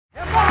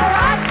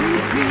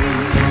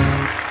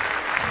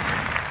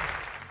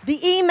The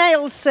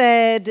email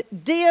said,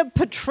 "Dear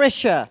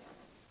Patricia,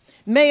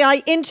 may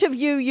I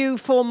interview you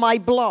for my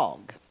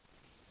blog?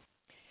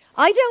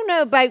 I don't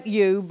know about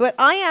you, but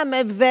I am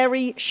a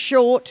very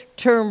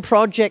short-term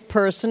project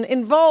person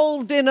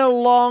involved in a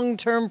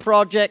long-term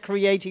project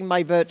creating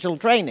my virtual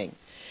training,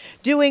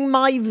 doing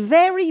my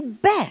very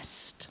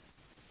best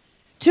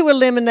to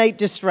eliminate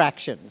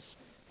distractions.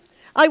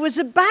 I was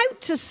about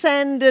to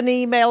send an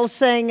email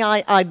saying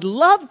I'd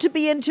love to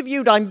be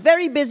interviewed. I'm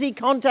very busy.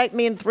 Contact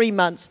me in 3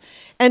 months,"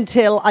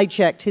 until I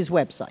checked his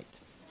website.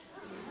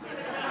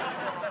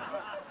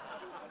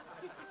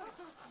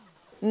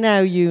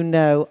 Now you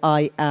know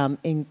I am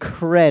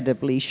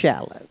incredibly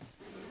shallow.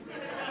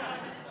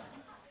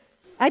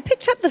 I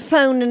picked up the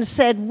phone and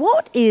said,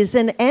 "What is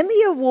an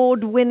Emmy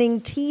Award-winning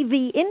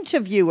TV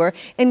interviewer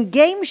and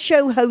game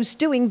show host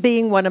doing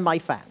being one of my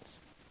fans?"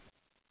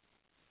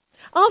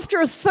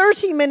 After a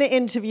 30-minute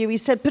interview, he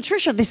said,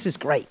 "Patricia, this is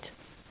great.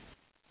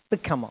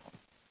 But come on.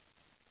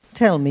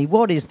 Tell me,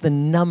 what is the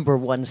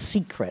 #1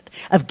 secret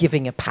of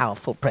giving a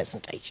powerful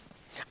presentation?"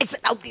 I said,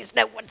 "Oh, there's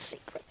no one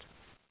secret."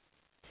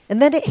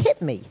 And then it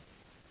hit me.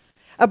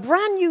 A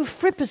brand new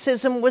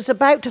Frippicism was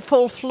about to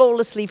fall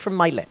flawlessly from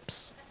my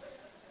lips.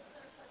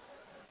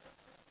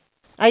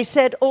 I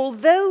said,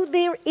 "Although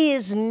there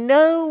is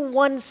no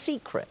one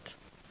secret,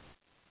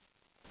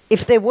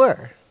 if there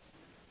were,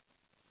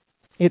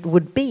 it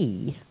would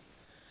be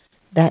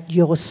that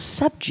your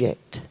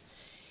subject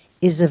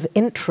is of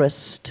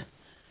interest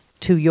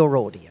to your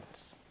audience."